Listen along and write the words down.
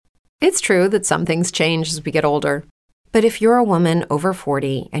It's true that some things change as we get older. But if you're a woman over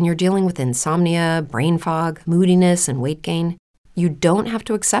 40 and you're dealing with insomnia, brain fog, moodiness, and weight gain, you don't have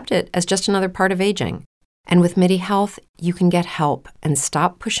to accept it as just another part of aging. And with MIDI Health, you can get help and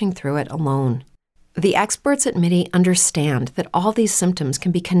stop pushing through it alone. The experts at MIDI understand that all these symptoms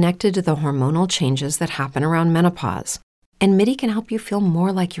can be connected to the hormonal changes that happen around menopause, and MIDI can help you feel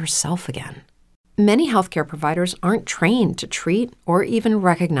more like yourself again. Many healthcare providers aren't trained to treat or even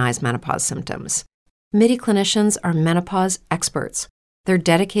recognize menopause symptoms. MIDI clinicians are menopause experts. They're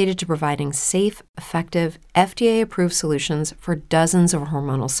dedicated to providing safe, effective, FDA-approved solutions for dozens of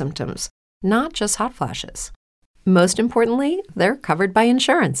hormonal symptoms, not just hot flashes. Most importantly, they're covered by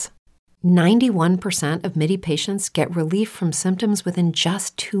insurance. 91% of MIDI patients get relief from symptoms within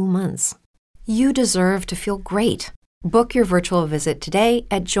just 2 months. You deserve to feel great. Book your virtual visit today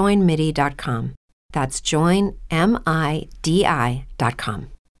at joinmidi.com. That's joinmidi.com.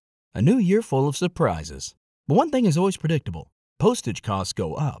 A new year full of surprises. But one thing is always predictable. Postage costs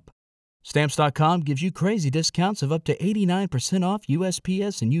go up. Stamps.com gives you crazy discounts of up to 89% off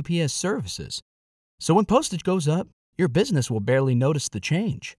USPS and UPS services. So when postage goes up, your business will barely notice the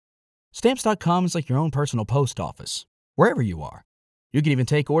change. Stamps.com is like your own personal post office, wherever you are. You can even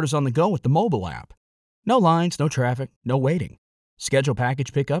take orders on the go with the mobile app. No lines, no traffic, no waiting. Schedule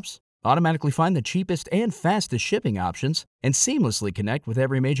package pickups, automatically find the cheapest and fastest shipping options, and seamlessly connect with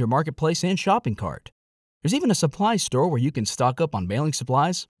every major marketplace and shopping cart. There's even a supply store where you can stock up on mailing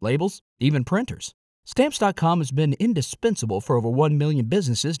supplies, labels, even printers. Stamps.com has been indispensable for over 1 million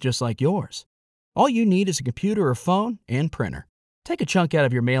businesses just like yours. All you need is a computer or phone and printer. Take a chunk out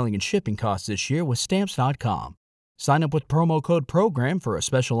of your mailing and shipping costs this year with Stamps.com. Sign up with promo code PROGRAM for a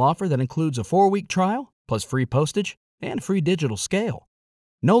special offer that includes a 4-week trial, plus free postage and free digital scale.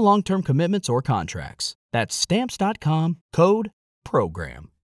 No long-term commitments or contracts. That's Stamps.com, code PROGRAM.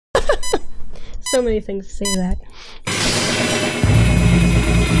 So many things to say that.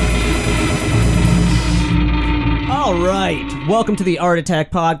 All right. Welcome to the Art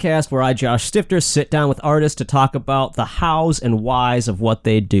Attack Podcast, where I, Josh Stifter, sit down with artists to talk about the hows and whys of what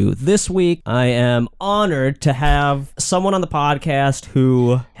they do. This week, I am honored to have someone on the podcast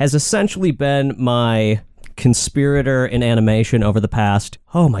who has essentially been my conspirator in animation over the past,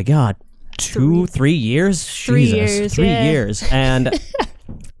 oh my God, 3 years? 3 years, 3 years. And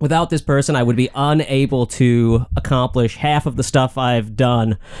without this person, I would be unable to accomplish half of the stuff I've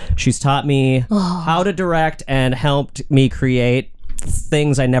done. She's taught me how to direct and helped me create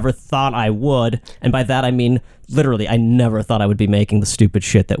things I never thought I would. And by that, I mean, literally, I never thought I would be making the stupid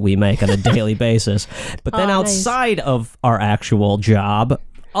shit that we make on a daily basis. But then outside of our actual job,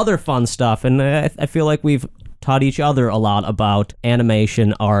 other fun stuff. And I feel like we've taught each other a lot about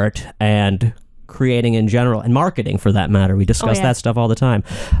animation, art, and creating in general, and marketing for that matter. We discuss that stuff all the time.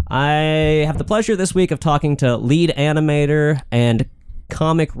 I have the pleasure this week of talking to lead animator and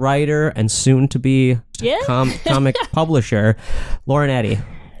comic writer and soon to be comic publisher, Lauren Eddy.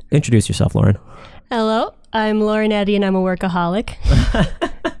 Introduce yourself, Lauren. Hello, I'm Lauren Eddy and I'm a workaholic.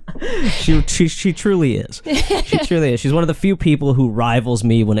 She truly is. She truly is. She's one of the few people who rivals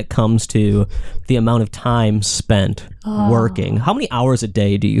me when it comes to the amount of time spent working. How many hours a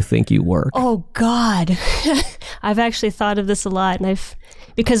day do you think you work? Oh God, I've actually thought of this a lot, and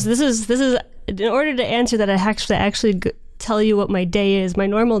because this is in order to answer that, I actually tell you what my day is. My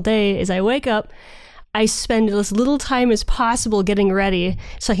normal day is I wake up. I spend as little time as possible getting ready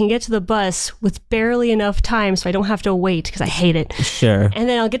so I can get to the bus with barely enough time so I don't have to wait because I hate it. Sure. And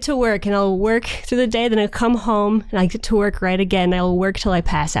then I'll get to work and I'll work through the day, then I'll come home and I get to work right again. I'll work till I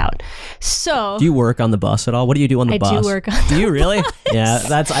pass out. So do you work on the bus at all? What do you do on the bus? I do work on the bus. Do you really? Yeah,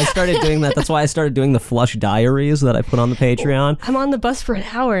 I started doing that. That's why I started doing the Flush Diaries that I put on the Patreon. I'm on the bus for an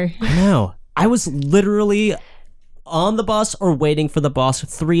hour. I know. I was literally on the bus or waiting for the bus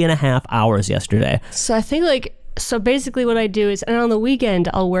 3.5 hours yesterday. So I think basically what I do is, and on the weekend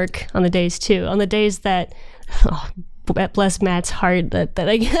I'll work on the days too. On the days that, bless Matt's heart that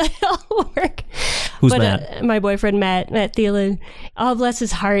I'll work. Who's Matt? My boyfriend, Matt Thielen. Oh, bless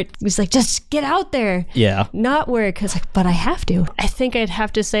his heart. He's like, just get out there. Yeah. Not work. I was like, but I have to. I think I'd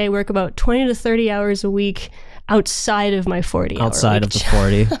have to say I work about 20 to 30 hours a week outside of my 40 hour outside of the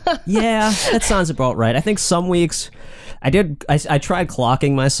 40. Yeah, that sounds about right. I think some weeks I tried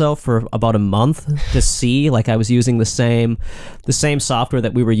clocking myself for about a month to see, like, I was using the same software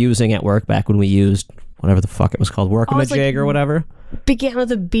that we were using at work back when we used whatever the fuck it was called, Workamajig or whatever. Began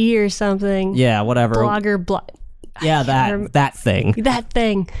with a B or something. Yeah, whatever. Blogger. Yeah, that thing. That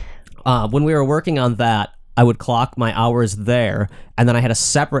thing. When we were working on that, I would clock my hours there, and then I had a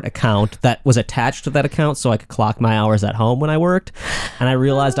separate account that was attached to that account so I could clock my hours at home when I worked. And I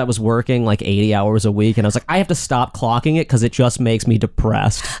realized I was working like 80 hours a week, and I was like, I have to stop clocking it because it just makes me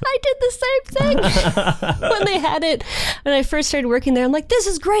depressed. I did the same thing when they had it. When I first started working there, I'm like, this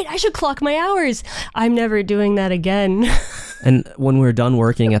is great. I should clock my hours. I'm never doing that again. And when we're done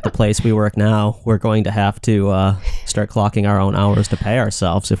working at the place we work now, we're going to have to start clocking our own hours to pay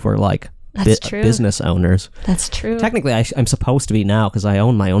ourselves if we're like That's true. business owners. That's true. Technically, I'm supposed to be now because I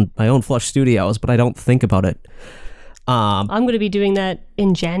own my own Flush Studios, but I don't think about it. I'm going to be doing that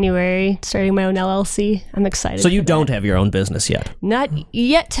in January, starting my own LLC. I'm excited. So you for don't that. have your own business yet? Not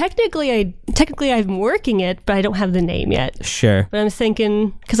yet. Technically, I'm working it, but I don't have the name yet. Sure. But I'm thinking,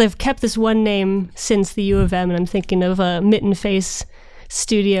 because I've kept this one name since the U of M, and I'm thinking of Mitten Face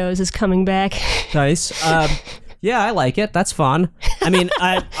Studios is coming back. Nice. Yeah, I like it. That's fun. I mean,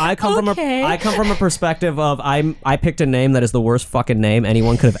 I come Okay. from a perspective of I picked a name that is the worst fucking name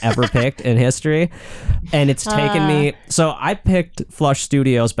anyone could have ever picked in history, and it's taken me. So I picked Flush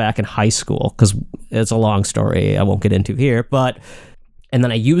Studios back in high school because it's a long story I won't get into here, and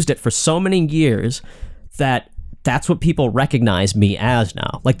then I used it for so many years that that's what people recognize me as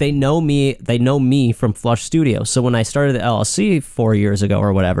now. Like they know me from Flush Studios. So when I started the LLC 4 years ago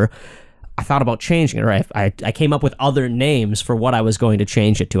or whatever, I thought about changing it, or I came up with other names for what I was going to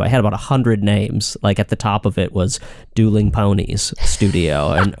change it to. I had about 100 names. Like at the top of it was Dueling Ponies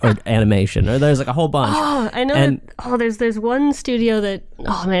Studio or animation, or there's like a whole bunch. Oh, I know. And- there's one studio that.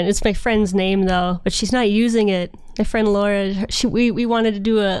 Oh man, it's my friend's name though, but she's not using it. My friend Laura, we wanted to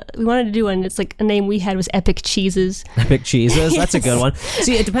do one. It's like a name we had was Epic Cheeses. Epic Cheeses. That's a good one.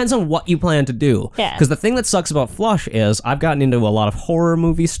 See, it depends on what you plan to do. Yeah. Because the thing that sucks about Flush is I've gotten into a lot of horror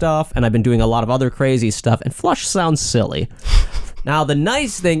movie stuff, and I've been doing a lot of other crazy stuff, and Flush sounds silly. Now, the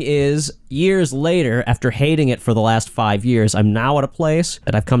nice thing is, years later, after hating it for the last 5 years, I'm now at a place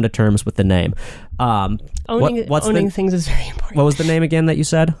that I've come to terms with the name. Owning things is very important. What was the name again that you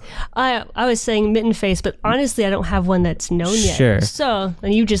said? I was saying Mitten Face, but honestly, I don't have one that's known yet. Sure. So,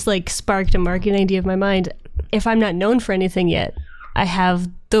 and you just like sparked a marketing idea of my mind. If I'm not known for anything yet, I have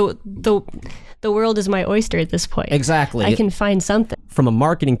the world is my oyster at this point. Exactly. I can find something. From a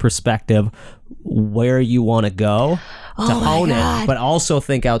marketing perspective, where you want to go to hone it, but also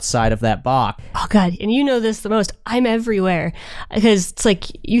think outside of that box. Oh God, and you know this the most. I'm everywhere because it's like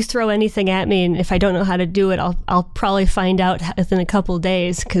you throw anything at me, and if I don't know how to do it, I'll probably find out within a couple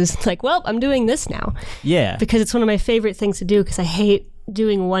days because it's like, well, I'm doing this now. Yeah. Because it's one of my favorite things to do because I hate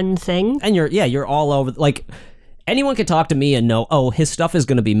doing one thing. And you're all over. Like anyone can talk to me and know, oh, his stuff is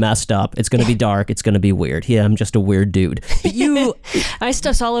going to be messed up. It's going to be dark. It's going to be weird. Yeah, I'm just a weird dude. But you... My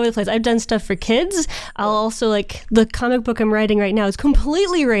stuff's all over the place. I've done stuff for kids. I'll also, like, the comic book I'm writing right now is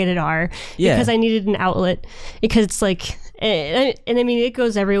completely rated R because I needed an outlet. Because it's like... And I mean, it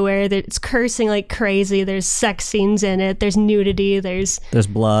goes everywhere. It's cursing like crazy. There's sex scenes in it. There's nudity. There's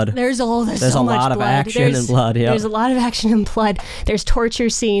blood. There's so a much lot of blood. action and blood. Yeah. There's a lot of action and blood. There's torture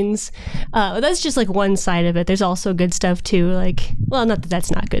scenes. That's just like one side of it. There's also good stuff too. Like, well, not that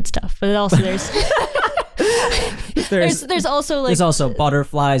that's not good stuff, but also there's there's also like there's also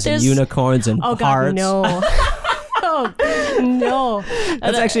butterflies and unicorns and oh hearts. God, no. Oh, no.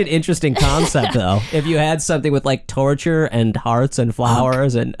 That's actually an interesting concept, though. If you had something with like torture and hearts and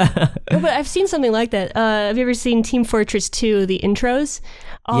flowers and. But I've seen something like that. Have you ever seen Team Fortress 2, the intros?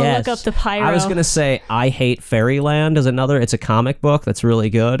 I'll look up the pyro. I was going to say I Hate Fairyland is another. It's a comic book that's really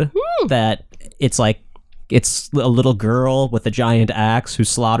good. That it's like. It's a little girl with a giant axe who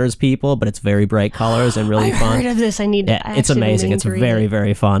slaughters people, but it's very bright colors and really fun. I've heard of this. I need to. Yeah, it's amazing. It's very,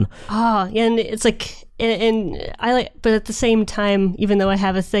 very fun. Oh, yeah, and it's like, and I like, but at the same time, even though I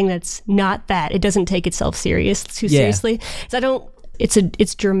have a thing that's not that, it doesn't take itself seriously. So I don't.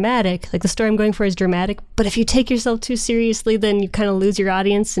 It's dramatic. Like the story I'm going for is dramatic, but if you take yourself too seriously, then you kind of lose your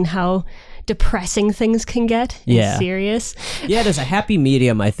audience and how depressing things can get. And serious. Yeah, there's a happy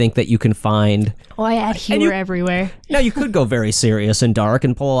medium I think that you can find. Oh, I add humor everywhere. Now you could go very serious and dark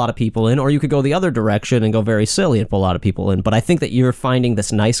and pull a lot of people in, or you could go the other direction and go very silly and pull a lot of people in. But I think that you're finding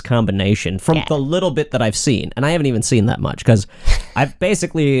this nice combination from the little bit that I've seen, and I haven't even seen that much because I've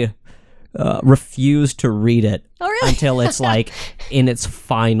basically refused to read it until it's like in its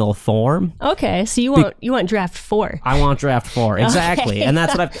final form. Okay, so you want draft 4. I want draft 4 exactly, okay. And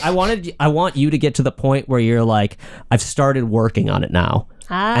that's what I want you to get to the point where you're like, I've started working on it now,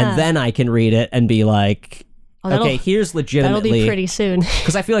 and then I can read it and be like, okay, here's legitimately. That'll be pretty soon.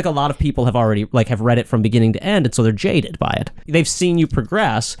 Because I feel like a lot of people have already have read it from beginning to end, and so they're jaded by it. They've seen you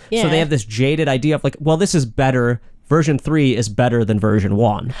progress, so they have this jaded idea of like, well, this is better version 3 is better than version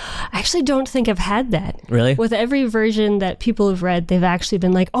 1. I actually don't think I've had that. Really? With every version that people have read, they've actually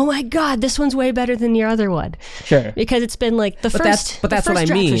been like, "Oh my god, this one's way better than your other one." Sure. Because it's been like But that's what I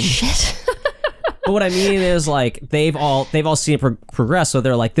draft mean. was shit. But what I mean is, like, they've all seen it progress, so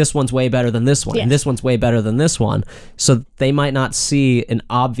they're like, this one's way better than this one, Yeah. and this one's way better than this one. So they might not see an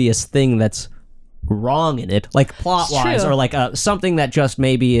obvious thing that's wrong in it, like plot-wise, true. or like something that just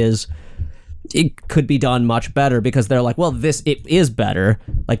maybe it could be done much better, because they're like, well, it is better.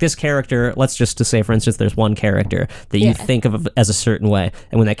 Like this character, let's just to say, for instance, there's one character that you think of as a certain way,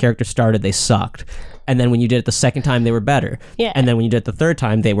 and when that character started, they sucked. And then when you did it the second time, they were better. Yeah. And then when you did it the third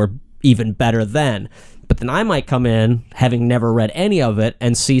time, they were even better then. But then I might come in, having never read any of it,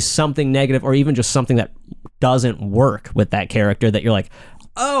 and see something negative, or even just something that doesn't work with that character, that you're like,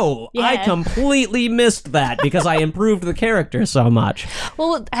 oh, I Yeah. completely missed that because I improved the character so much.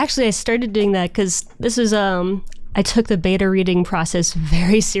 Well, actually, I started doing that because this is I took the beta reading process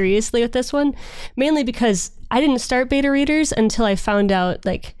very seriously with this one, mainly because I didn't start beta readers until I found out,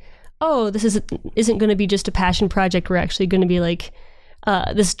 like, oh, this isn't going to be just a passion project. We're actually going to be like,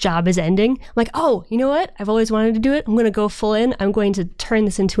 this job is ending. I'm like, oh, you know what? I've always wanted to do it. I'm going to go full in. I'm going to turn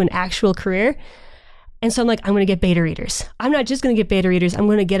this into an actual career. And so I'm like, I'm going to get beta readers. I'm not just going to get beta readers. I'm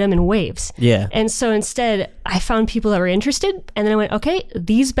going to get them in waves. Yeah. And so instead, I found people that were interested. And then I went, okay,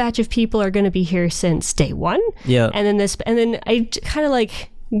 these batch of people are going to be here since day one. Yeah. And then I kind of like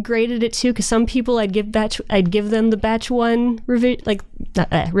graded it too, because some people I'd give them the batch one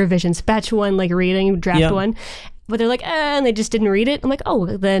revisions, batch one, like reading, draft one. But they're like, and they just didn't read it. I'm like,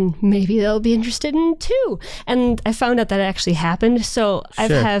 oh, then maybe they'll be interested in 2. And I found out that actually happened. So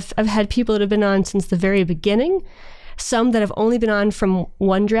Sure. I've had people that have been on since the very beginning, some that have only been on from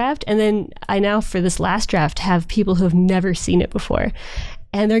one draft, and then I now, for this last draft, have people who have never seen it before.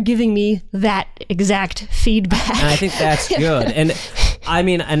 And they're giving me that exact feedback. And I think that's good. And I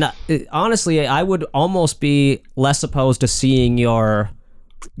mean, honestly, I would almost be less opposed to seeing your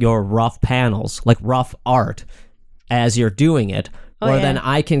rough panels, like rough art, as you're doing it, or then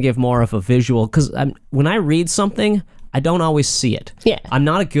I can give more of a visual, because when I read something, I don't always see it. Yeah. I'm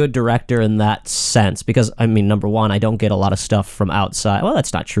not a good director in that sense, because, I mean, number one, I don't get a lot of stuff from outside. Well,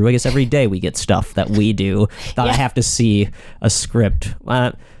 that's not true. I guess every day we get stuff that we do that I have to see a script.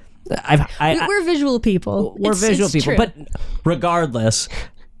 We're visual people. We're visual people, true. but regardless,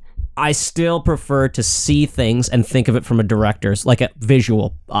 I still prefer to see things and think of it from a director's, like a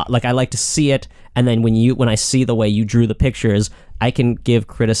visual. Like I like to see it, and then when I see the way you drew the pictures, I can give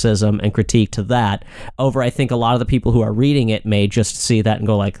criticism and critique to that. Over, I think a lot of the people who are reading it may just see that and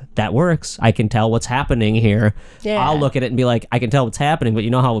go like, "That works. I can tell what's happening here." Yeah. I'll look at it and be like, "I can tell what's happening," but you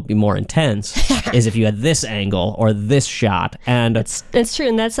know how it would be more intense is if you had this angle or this shot, and That's true,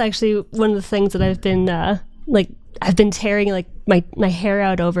 and that's actually one of the things that I've been I've been tearing like my hair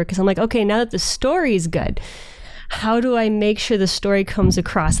out over, because I'm like, okay, now that the story's good, how do I make sure the story comes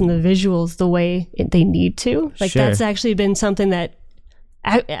across in the visuals the way they need to? Like Sure. that's actually been something that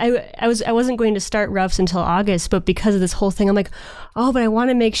I wasn't going to start roughs until August, but because of this whole thing, I'm like, oh, but I want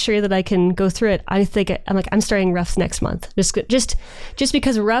to make sure that I can go through it. I'm starting roughs next month, just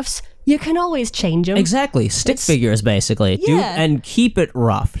because roughs, you can always change them. Exactly. Stick figures, basically. Do Yeah. and keep it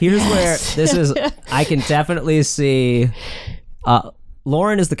rough. Here's where this is. I can definitely see.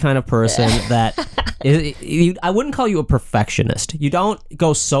 Lauren is the kind of person that I wouldn't call you a perfectionist. You don't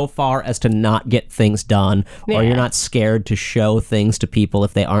go so far as to not get things done, or Yeah. you're not scared to show things to people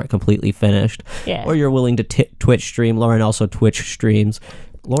if they aren't completely finished, Yeah. or you're willing to Twitch stream. Lauren also Twitch streams.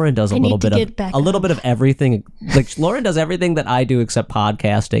 Lauren does a need little to bit get of back a little bit of everything. Like Lauren does everything that I do except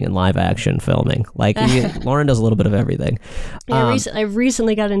podcasting and live action filming. Like Lauren does a little bit of everything. Yeah, I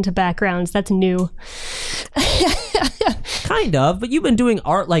recently got into backgrounds. That's new. Kind of, but you've been doing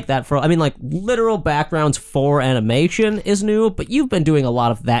art like that for, I mean, like literal backgrounds for animation is new, but you've been doing a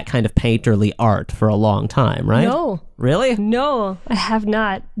lot of that kind of painterly art for a long time, right? No. Really? No, I have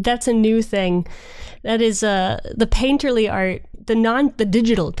not. That's a new thing. That is the painterly art, the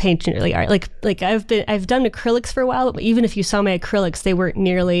digital painterly art. Like I've done acrylics for a while, but even if you saw my acrylics, they weren't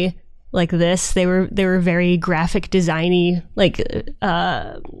nearly like this. They were very graphic designy, like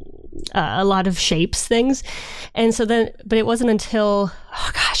a lot of shapes things. And so then, but it wasn't until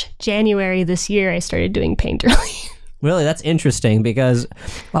January this year I started doing painterly. Really? That's interesting, because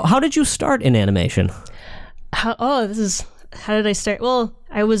how did you start in animation? How did I start? Well,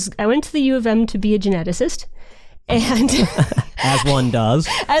 I went to the U of M to be a geneticist, and As one does,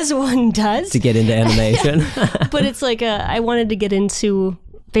 as one does, to get into animation. but it's like I wanted to get into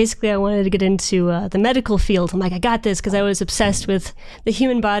basically I wanted to get into the medical field. I'm like, I got this, because I was obsessed with the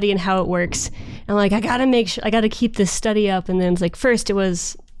human body and how it works. I'm like, I gotta keep this study up. And then it's like, first it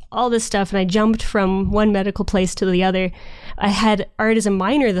was all this stuff, and I jumped from one medical place to the other. I had art as a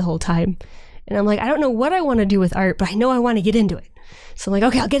minor the whole time, and I'm like, I don't know what I want to do with art, but I know I want to get into it. So I'm like,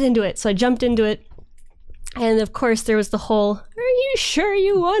 okay, I'll get into it. So I jumped into it. And of course, there was the whole, are you sure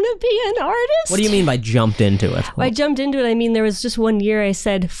you want to be an artist? What do you mean by jumped into it? By jumped into it, I mean there was just one year I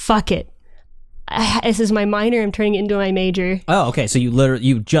said, fuck it. This is my minor, I'm turning it into my major. Oh, okay. So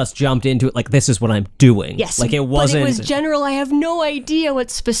you just jumped into it like, this is what I'm doing. Yes. Like it wasn't... But it was general. I have no idea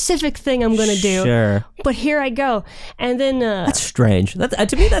what specific thing I'm going to do. Sure. But here I go. And then... that's strange.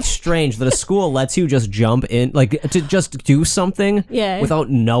 To me, that's strange that a school lets you just jump in, like to just do something without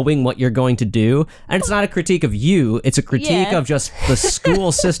knowing what you're going to do. And it's not a critique of you. It's a critique of just the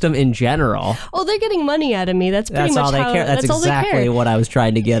school system in general. Oh, they're getting money out of me. That's pretty much all they care. That's exactly what I was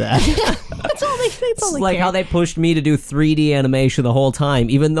trying to get at. That's all it's like how they pushed me to do 3D animation the whole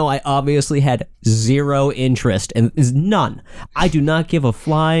time, even though I obviously had zero interest, and is none. I do not give a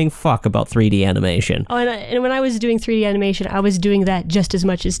flying fuck about 3D animation. Oh, and when I was doing 3D animation, I was doing that just as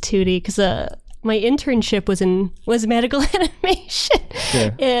much as 2D, because my internship was medical animation.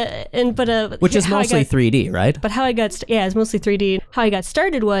 Sure. Which is mostly 3D, right? But how I got it's mostly 3D. How I got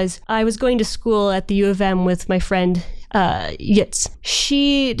started was I was going to school at the U of M with my friend Yitz.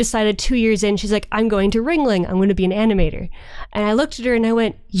 She decided 2 years in, she's like, I'm going to Ringling. I'm going to be an animator. And I looked at her and I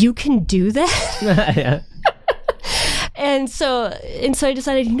went, you can do that? Yeah. And so I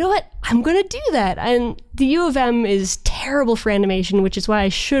decided, you know what? I'm going to do that. And the U of M is terrible for animation, which is why I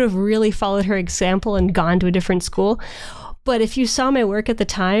should have really followed her example and gone to a different school. But if you saw my work at the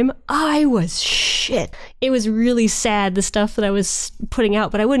time, I was shit. It was really sad, the stuff that I was putting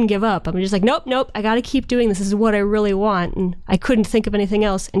out, but I wouldn't give up. I'm just like, nope, I got to keep doing this. This is what I really want. And I couldn't think of anything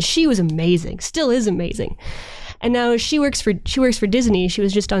else. And she was amazing, still is amazing. And now she works for Disney. She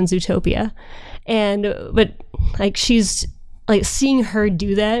was just on Zootopia. But like, she's like, seeing her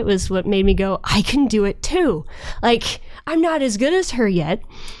do that was what made me go, I can do it too. Like, I'm not as good as her yet,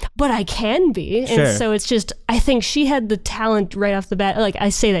 but I can be. Sure. And so it's just, I think she had the talent right off the bat. Like, I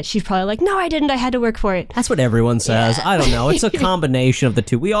say that, she's probably like, no, I didn't. I had to work for it. That's what everyone says. Yeah. I don't know. It's a combination of the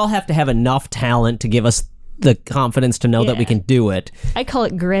two. We all have to have enough talent to give us the confidence to know that we can do it. I call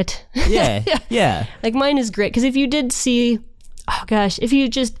it grit. Yeah. Like, mine is grit. Because if you did see... Oh gosh, if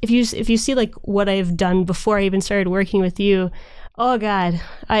you see like what I've done before I even started working with you, oh god,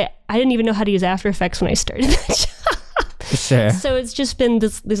 I didn't even know how to use After Effects when I started that job. Sure. So it's just been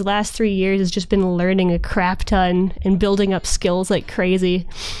these last 3 years has just been learning a crap ton and building up skills like crazy.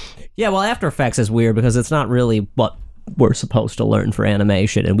 Yeah, well, After Effects is weird because it's not really what we're supposed to learn for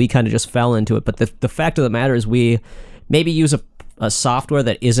animation, and we kind of just fell into it. But the fact of the matter is we maybe use a software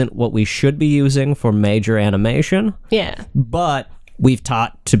that isn't what we should be using for major animation. Yeah. But we've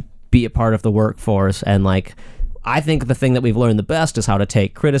taught to be a part of the workforce, and like, I think the thing that we've learned the best is how to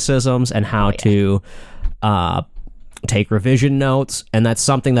take criticisms and how to take revision notes, and that's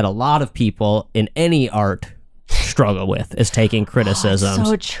something that a lot of people in any art struggle with, is taking criticisms.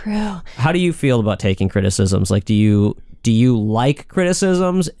 Oh, so true. How do you feel about taking criticisms? Like, do you like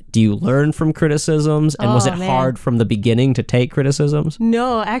criticisms? Do you learn from criticisms? And was it hard from the beginning to take criticisms?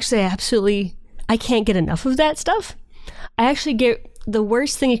 No, actually, I can't get enough of that stuff. I actually get, the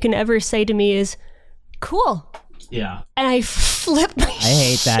worst thing you can ever say to me is, cool. Yeah. And I flip my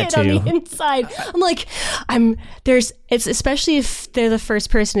shit on the inside. I'm like, it's especially if they're the first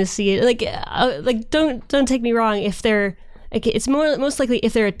person to see it. Like don't take me wrong. If they're, like, it's most likely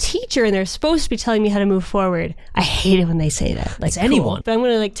if they're a teacher and they're supposed to be telling me how to move forward. I hate it when they say that. Like, it's anyone. But I'm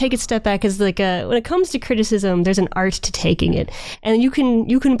gonna like take a step back, because like when it comes to criticism, there's an art to taking it, and you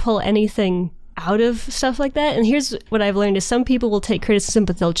can pull anything out of stuff like that. And here's what I've learned is some people will take criticism,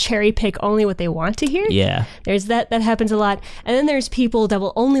 but they'll cherry pick only what they want to hear. Yeah. There's that happens a lot. And then there's people that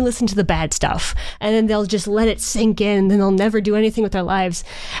will only listen to the bad stuff, and then they'll just let it sink in, and then they'll never do anything with their lives.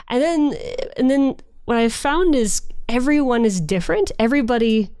 And then what I've found is everyone is different.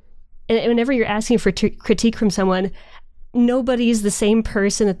 Everybody, and whenever you're asking for critique from someone, nobody's the same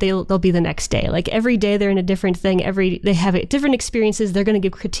person that they'll be the next day. Like, every day they're in a different thing. They have different experiences. They're going to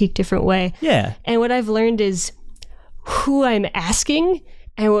give critique different way. Yeah. And what I've learned is who I'm asking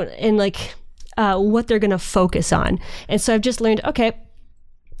and what they're going to focus on. And so I've just learned, okay,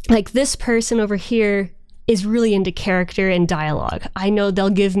 like, this person over here is really into character and dialogue. I know they'll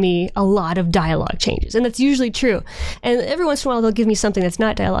give me a lot of dialogue changes, and that's usually true. And every once in a while they'll give me something that's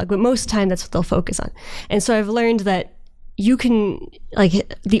not dialogue, but most of the time that's what they'll focus on. And so I've learned that you can, like,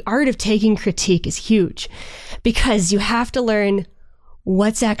 the art of taking critique is huge, because you have to learn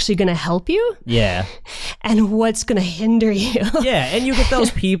what's actually going to help you Yeah. and what's going to hinder you. Yeah, and you get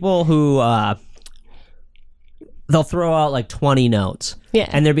those people who they'll throw out like 20 notes. Yeah.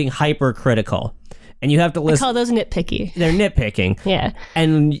 And they're being hypercritical. And you have to I listen. call those nitpicky. They're nitpicking. Yeah.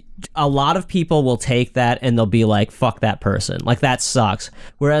 And a lot of people will take that and they'll be like, fuck that person. Like, that sucks.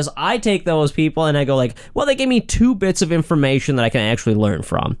 Whereas I take those people and I go like, well, they gave me 2 bits of information that I can actually learn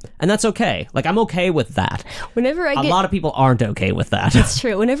from. And that's okay. Like, I'm okay with that. Whenever I A get... lot of people aren't okay with that. It's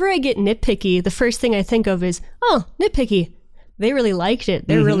true. Whenever I get nitpicky, the first thing I think of is, oh, nitpicky. They really liked it.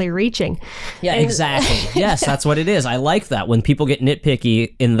 They're really reaching. Yeah, exactly. Yes, that's what it is. I like that when people get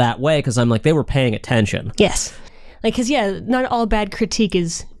nitpicky in that way because I'm like, they were paying attention. Yes. Like, because, yeah, not all bad critique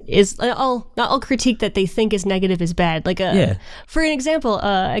is not all critique that they think is negative is bad. Like, for an example,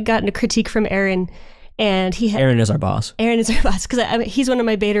 I got a critique from Aaron, and Aaron is our boss. Aaron is our boss because he's one of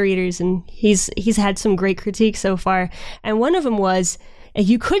my beta readers, and he's had some great critiques so far. And one of them was,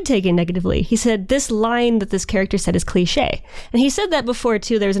 you could take it negatively. He said, this line that this character said is cliche. And he said that before,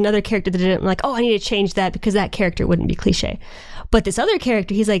 too. There was another character that did it. I'm like, oh, I need to change that because that character wouldn't be cliche. But this other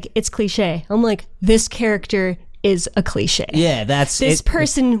character, he's like, it's cliche. I'm like, this character is a cliche. Yeah, that's this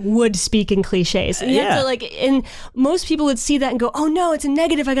person would speak in cliches. And you have to, like, and most people would see that and go, oh no, it's a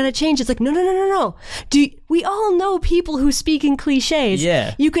negative, I gotta change. It's like, no. We all know people who speak in cliches.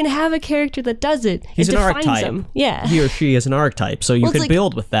 Yeah. You can have a character that does it. He's it an defines archetype. them. Yeah. He or she is an archetype, so you can like,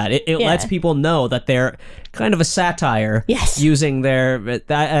 build with that. It lets people know that they're kind of a satire. Yes. Using their...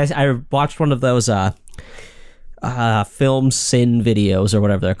 I watched one of those... film sin videos or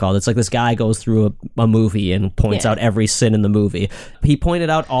whatever they're called. It's like this guy goes through a movie and points out every sin in the movie. He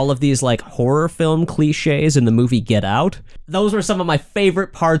pointed out all of these like horror film cliches in the movie Get Out. Those were some of my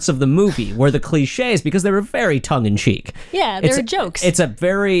favorite parts of the movie, were the cliches, because they were very tongue-in-cheek. Yeah, they were jokes. It's a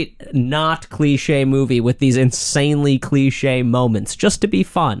very not cliche movie with these insanely cliche moments just to be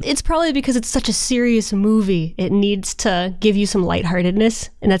fun. It's probably because it's such a serious movie. It needs to give you some lightheartedness,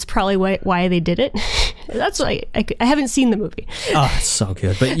 and that's probably why they did it. That's why I haven't seen the movie. Oh, it's so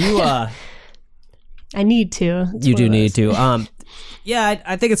good. But you... I need to. It's you one do of need those. to. Yeah,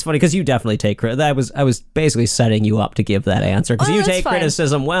 I think it's funny because you definitely take credit. I was basically setting you up to give that answer because Oh, you that's take fine.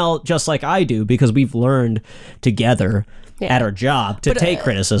 criticism well, just like I do, because we've learned together at our job to take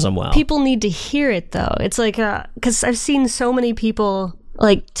criticism well. People need to hear it, though. It's like, because I've seen so many people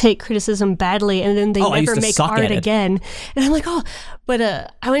like take criticism badly and then they I used never to make suck art at it. again. And I'm like, but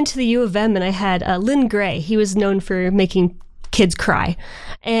I went to the U of M and I had Lynn Gray. He was known for making kids cry,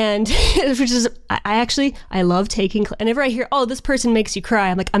 and which is I love taking. Whenever I hear, oh, this person makes you cry,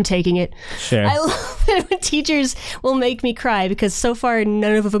 I'm like, I'm taking it. Sure. I love it when teachers will make me cry because so far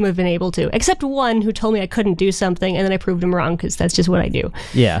none of them have been able to, except one who told me I couldn't do something, and then I proved him wrong because that's just what I do.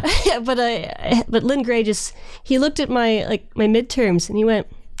 Yeah. But Lynn Gray he looked at my midterms and he went,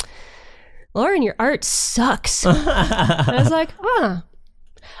 Lauren, your art sucks. And I was like,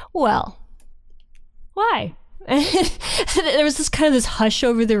 well, why? And there was this hush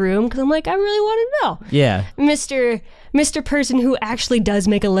over the room because I'm like, I really want to know. Yeah. Mr. Person who actually does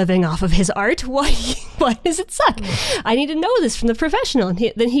make a living off of his art, why does it suck? I need to know this from the professional.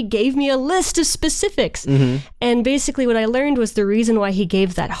 And then he gave me a list of specifics. Mm-hmm. And basically what I learned was the reason why he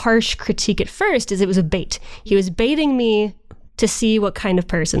gave that harsh critique at first is it was a bait. He was baiting me to see what kind of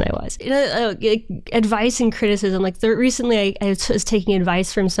person I was. Advice and criticism. Like recently I was taking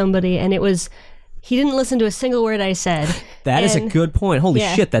advice from somebody and it was... He didn't listen to a single word I said. That is a good point. Holy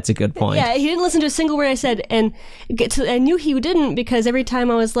shit, that's a good point. Yeah, he didn't listen to a single word I said. And I knew he didn't because every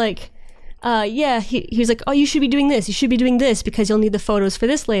time I was like, he was like, oh, you should be doing this. You should be doing this because you'll need the photos for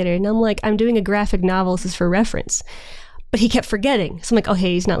this later. And I'm like, I'm doing a graphic novel. This is for reference. But he kept forgetting. So I'm like,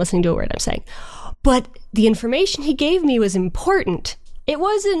 okay, he's not listening to a word I'm saying. But the information he gave me was important. It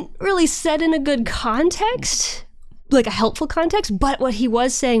wasn't really said in a good context, like a helpful context, but what he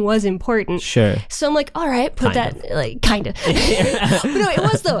was saying was important. Sure. So I'm like, all right, put Kind that, like, kind of. But no, it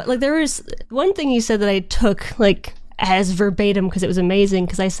was though. Like there was one thing he said that I took like as verbatim because it was amazing.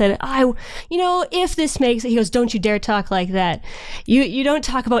 Because I said, if this makes it, he goes, don't you dare talk like that. You don't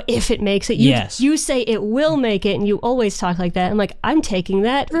talk about if it makes it. You say it will make it, and you always talk like that. I'm like, I'm taking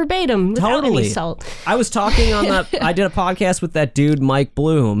that verbatim without any salt. I was talking on that. I did a podcast with that dude Mike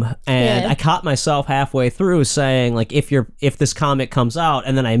Bloom, and I caught myself halfway through saying like, if this comic comes out,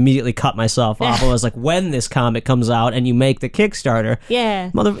 and then I immediately cut myself off. I was like, when this comic comes out and you make the Kickstarter,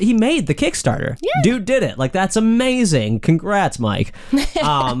 he made the Kickstarter. Yeah. Dude did it. Like that's amazing. Congrats, Mike.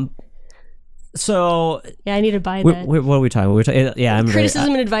 So Yeah, I need to buy what that. are we talking? I'm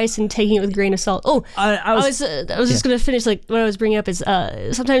Criticism and advice and taking it with a grain of salt. Oh, I was just going to finish. Like what I was bringing up is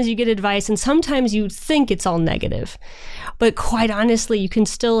sometimes you get advice and sometimes you think it's all negative, but quite honestly, you can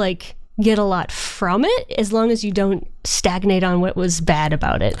still like get a lot from it as long as you don't stagnate on what was bad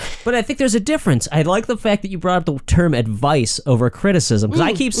about it. But I think there's a difference. I like the fact that you brought up the term advice over criticism, because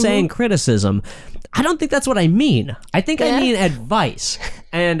I keep saying criticism. I don't think that's what I mean. I think I mean advice.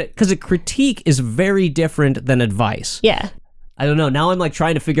 And because a critique is very different than advice. Yeah. I don't know. Now I'm like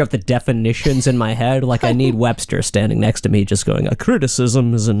trying to figure out the definitions in my head. Like I need Webster standing next to me just going, a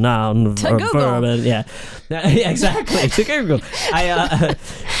criticism is a noun or Google. verb. And yeah, exactly. To Google.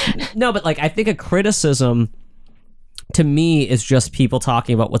 No, but like I think a criticism to me is just people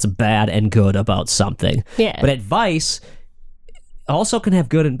talking about what's bad and good about something. Yeah. But advice also can have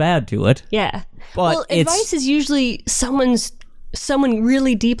good and bad to it. Yeah. But well, advice is usually someone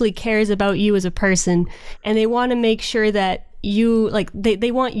really deeply cares about you as a person, and they want to make sure that you like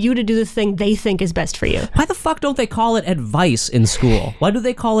they want you to do the thing they think is best for you. Why the fuck don't they call it advice in school? Why do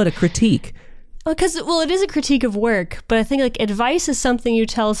they call it a critique? Because it is a critique of work, but I think like advice is something you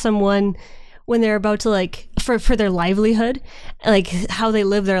tell someone when they're about to like for their livelihood, like how they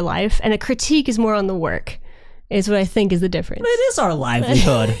live their life, and a critique is more on the work. Is what I think is the difference. It is our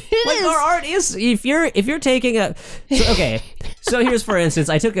livelihood. It is. Our art is if you're taking so here's for instance,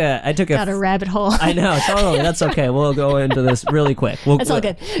 I took a Got a rabbit hole. I know, totally. That's okay. We'll go into this really quick. That's all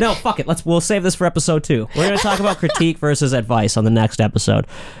good. No, fuck it. We'll save this for episode 2. We're gonna talk about critique versus advice on the next episode.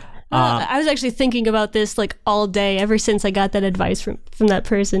 I was actually thinking about this like all day ever since I got that advice from that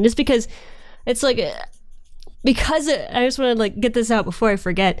person, just because it's like I just want to like get this out before I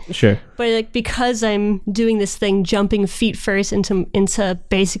forget. Sure. But like because I'm doing this thing, jumping feet first into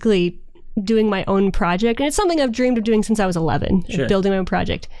basically doing my own project, and it's something I've dreamed of doing since I was 11, Sure. building my own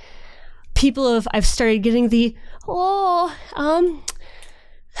project. I've started getting the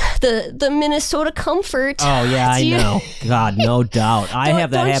Minnesota comfort. Oh yeah, I know. God, no doubt. I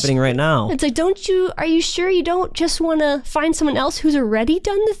have that happening right now. It's like, are you sure you don't just want to find someone else who's already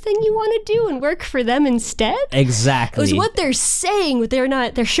done the thing you want to do and work for them instead? Exactly. It was what they're saying, but they're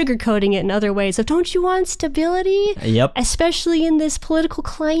sugarcoating it in other ways. So don't you want stability? Yep. Especially in this political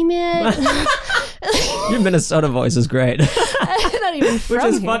climate. Your Minnesota voice is great. Not even from Which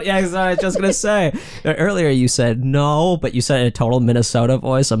is here. funny. Yeah, I was just going to say. Earlier you said no, but you said it in a total Minnesota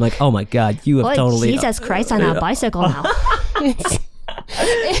voice. I'm like, oh my God, you have totally... Jesus Christ on a bicycle now.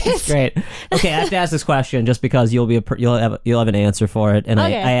 It's great. Okay, I have to ask this question just because you'll have an answer for it, and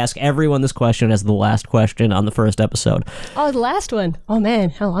Okay. I ask everyone this question as the last question on the first episode. Oh, the last one. Oh man,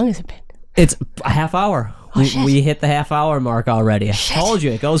 how long has it been? It's a half hour. We hit the half hour mark already. I told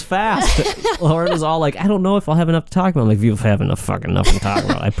you, it goes fast. Lauren was all like, I don't know if I'll have enough to talk about. I'm like, you have enough to talk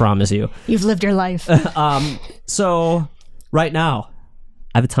about. I promise you. You've lived your life. So right now,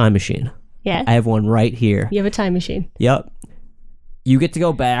 I have a time machine. Yeah. I have one right here. You have a time machine. Yep. You get to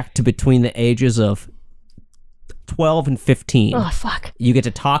go back to between the ages of 12 and 15. Oh, fuck. You get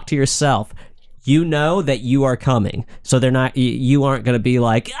to talk to yourself. You know that you are coming. So you aren't going to be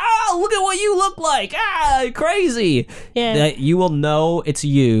like, look at what you look like. Crazy. Yeah. That you will know it's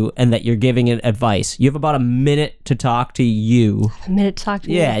you and that you're giving it advice. You have about a minute to talk to you. A minute to talk to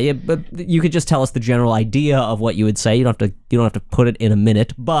me. Yeah, but you could just tell us the general idea of what you would say. You don't have to put it in a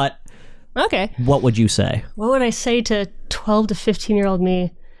minute, but Okay. what would you say? What would I say to 12 to 15-year-old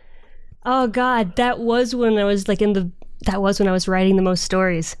me? Oh God, that was when I was when I was writing the most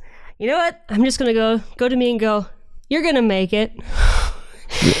stories. You know what? I'm just gonna go to me and go, you're gonna make it.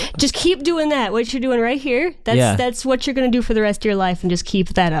 Just keep doing that. What you're doing right here, that's what you're gonna do for the rest of your life, and just keep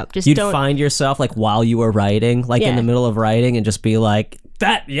that up. Just You'd don't find yourself like while you were writing, like in the middle of writing, and just be like,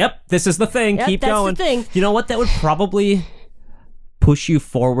 this is the thing. Yep, Keep that's going. the thing. You know what? That would probably push you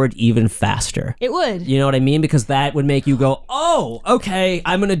forward even faster. It would. You know what I mean? Because that would make you go, oh, okay,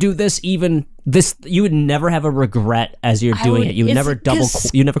 I'm gonna do this. You would never have a regret as you're doing it. You would never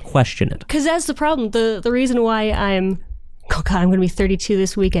you never question it. Because that's the problem. The reason why I'm going to be 32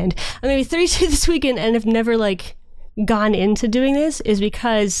 this weekend. I'm going to be 32 this weekend and have never gone into doing this is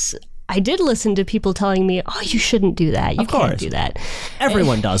because I did listen to people telling me, oh, you shouldn't do that. You can't do that.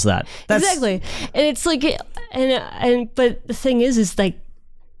 Everyone does that. Exactly. And it's like, but the thing is like,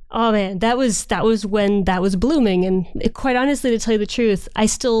 oh man, that was when that was blooming. And quite honestly, to tell you the truth, I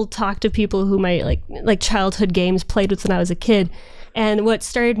still talk to people who my like childhood games played with when I was a kid. And what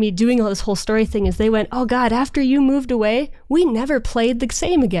started me doing all this whole story thing is they went, oh God, after you moved away, we never played the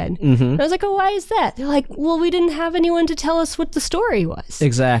same again. And I was like, oh, why is that? They're like, well, we didn't have anyone to tell us what the story was.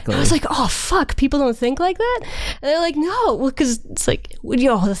 Exactly. I was like, oh, fuck, people don't think like that? And they're like, no, well, because it's like,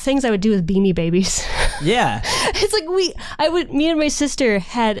 the things I would do with Beanie Babies. Yeah. It's like me and my sister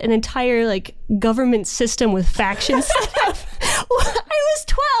had an entire like government system with factions set up. I was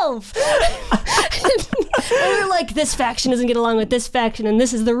 12. And we were like, this faction doesn't get along with this faction, and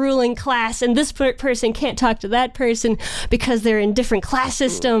this is the ruling class, and this person can't talk to that person because they're in different class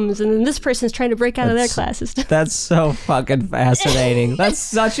systems, and then this person's trying to break out of their class system. That's so fucking fascinating. That's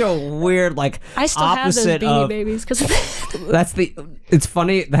such a weird, like, I still have those Beanie Babies because of that. It's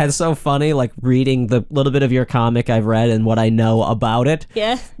funny. That's so funny, like, reading the little bit of your comic I've read and what I know about it.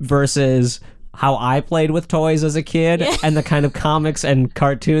 Yeah. Versus how I played with toys as a kid and the kind of comics and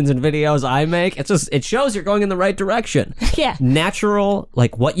cartoons and videos I make. It shows you're going in the right direction. Yeah. Natural,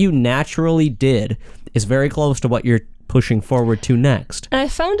 like what you naturally did is very close to what you're pushing forward to next. And I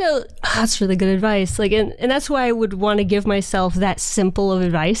found out, that's really good advice. Like, and that's why I would want to give myself that simple of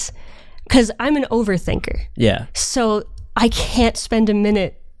advice, because I'm an overthinker. Yeah. So I can't spend a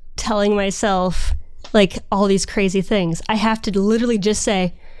minute telling myself like all these crazy things. I have to literally just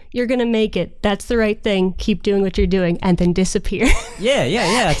say, you're going to make it. That's the right thing. Keep doing what you're doing, and then disappear.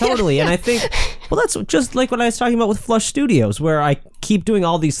 Yeah, totally. And I think, well, that's just like what I was talking about with Flush Studios, where I keep doing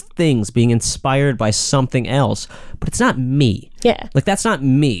all these things, being inspired by something else, but it's not me. Yeah. Like, that's not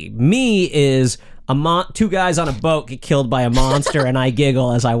me. Me is two guys on a boat get killed by a monster and I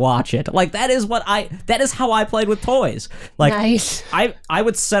giggle as I watch it. Like, that is how I played with toys. Like, nice. I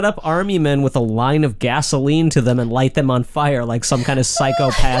would set up army men with a line of gasoline to them and light them on fire like some kind of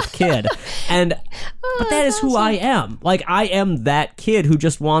psychopath kid. But that is who I am. Like, I am that kid who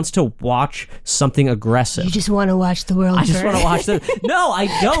just wants to watch something aggressive. You just want to watch the world burn. I just want to watch them. No, I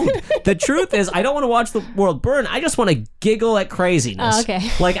don't. The truth is, I don't want to watch the world burn. I just want to giggle at craziness. Oh, okay.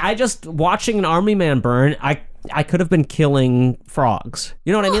 Like, watching an army man burn, I could have been killing frogs.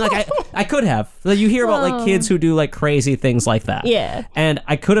 You know what I mean? Like, I could have. Like, you hear about like kids who do like crazy things like that. Yeah. And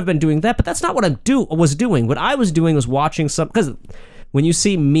I could have been doing that, but that's not what I was doing. What I was doing was watching because when you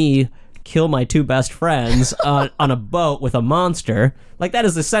see me kill my two best friends on a boat with a monster, like, that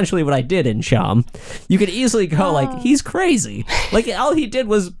is essentially what I did in Sham. You could easily go like, he's crazy. Like, all he did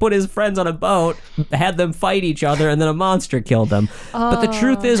was put his friends on a boat, had them fight each other, and then a monster killed them. But the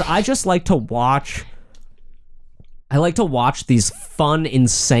truth is, I just like to watch these fun,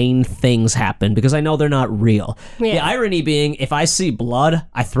 insane things happen because I know they're not real. Yeah. The irony being, if I see blood,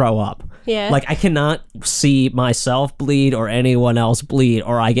 I throw up. Yeah. Like, I cannot see myself bleed or anyone else bleed,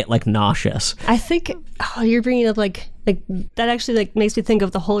 or I get like nauseous. I think you're bringing up like that actually like makes me think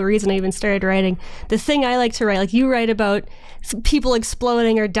of the whole reason I even started writing. The thing I like to write, like you write about people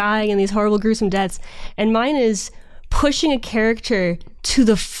exploding or dying in these horrible, gruesome deaths, and mine is pushing a character to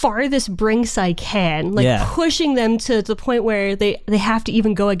the farthest brinks I can, like pushing them to the point where they have to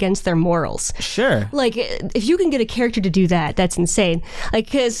even go against their morals. Sure. Like, if you can get a character to do that, that's insane. Like,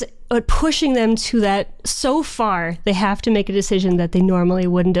 because pushing them to that so far, they have to make a decision that they normally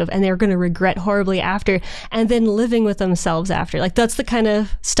wouldn't have, and they're going to regret horribly after, and then living with themselves after. Like, that's the kind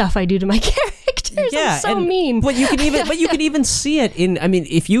of stuff I do to my characters. Yeah, I'm so mean. But you can even see it in. I mean,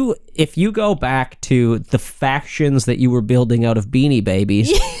 if you go back to the factions that you were building out of Beanie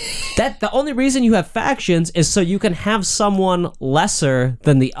Babies, that the only reason you have factions is so you can have someone lesser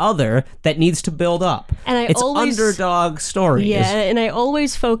than the other that needs to build up. And it's underdog stories. Yeah, and I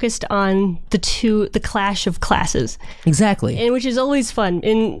always focused on the clash of classes. Exactly. And which is always fun.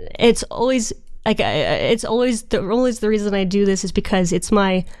 And it's always the reason I do this is because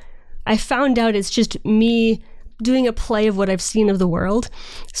I found out it's just me doing a play of what I've seen of the world.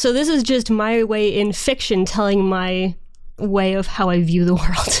 So this is just my way in fiction telling my way of how I view the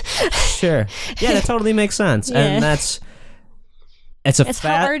world. Sure. Yeah, that totally makes sense. Yeah. And that's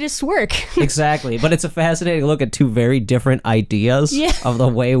how artists work. Exactly. But it's a fascinating look at two very different ideas of the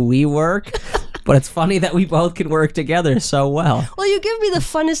way we work. But it's funny that we both can work together so well. Well, you give me the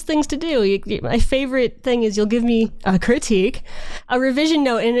funnest things to do. My favorite thing is you'll give me a critique, a revision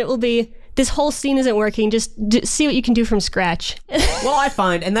note, and it will be, this whole scene isn't working, just see what you can do from scratch. Well, I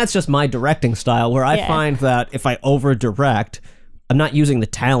find, and that's just my directing style, where I find that if I over-direct, I'm not using the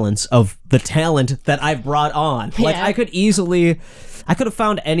talents of the talent that I've brought on. Like, I could have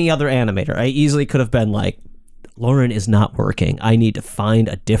found any other animator. I easily could have been like, Lauren is not working. I need to find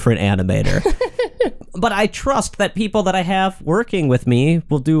a different animator. But I trust that people that I have working with me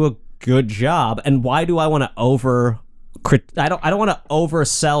will do a good job. And why do I want to I don't want to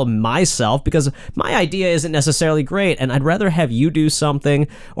oversell myself because my idea isn't necessarily great, and I'd rather have you do something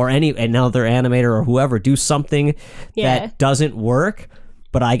or another animator or whoever do something that doesn't work,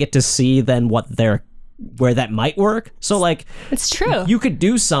 but I get to see then where that might work. So like, it's true. You could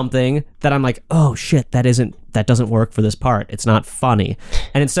do something that I'm like, oh shit, that doesn't work for this part. It's not funny.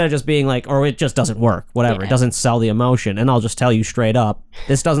 And instead of just being like, or it just doesn't work, whatever. It doesn't sell the emotion. And I'll just tell you straight up,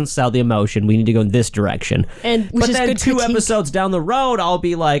 this doesn't sell the emotion. We need to go in this direction. But then 2 episodes down the road, I'll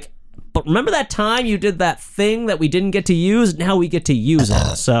be like, but remember that time you did that thing that we didn't get to use? Now we get to use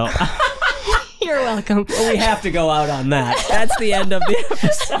it. So you're welcome. We have to go out on that. That's the end of the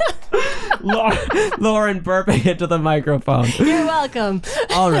episode. Lauren burping into the microphone. You're welcome.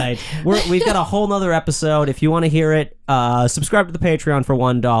 All right. We've got a whole nother episode. If you want to hear it, subscribe to the Patreon for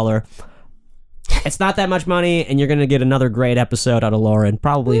 $1. It's not that much money, and you're going to get another great episode out of Lauren.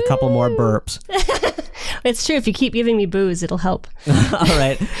 Probably a couple more burps. It's true. If you keep giving me booze, it'll help. All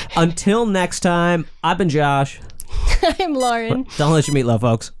right. Until next time, I've been Josh. I'm Lauren. Don't let your meatloaf,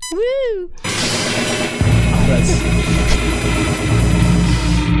 folks. Woo!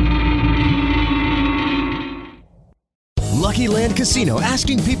 Lucky Land Casino,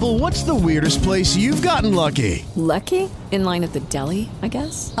 asking people, what's the weirdest place you've gotten lucky? Lucky? In line at the deli, I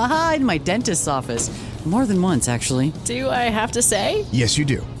guess? Aha, in my dentist's office. More than once, actually. Do I have to say? Yes, you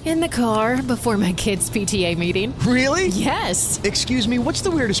do. In the car before my kids' PTA meeting. Really? Yes. Excuse me, what's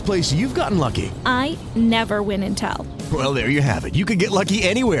the weirdest place you've gotten lucky? I never win and tell. Well, there you have it. You can get lucky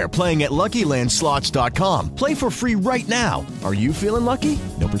anywhere, playing at LuckyLandSlots.com. Play for free right now. Are you feeling lucky?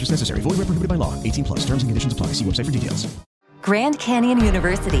 No purchase necessary. Void where prohibited by law. 18 plus. Terms and conditions apply. See website for details. Grand Canyon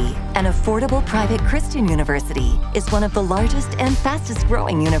University, an affordable private Christian university, is one of the largest and fastest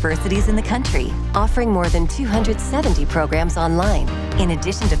growing universities in the country, offering more than 270 programs online. In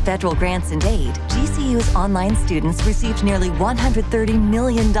addition to federal grants and aid, GCU's online students received nearly $130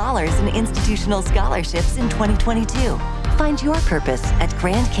 million in institutional scholarships in 2022. Find your purpose at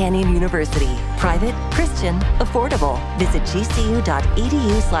Grand Canyon University. Private, Christian, affordable. Visit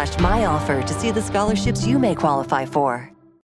gcu.edu/myoffer to see the scholarships you may qualify for.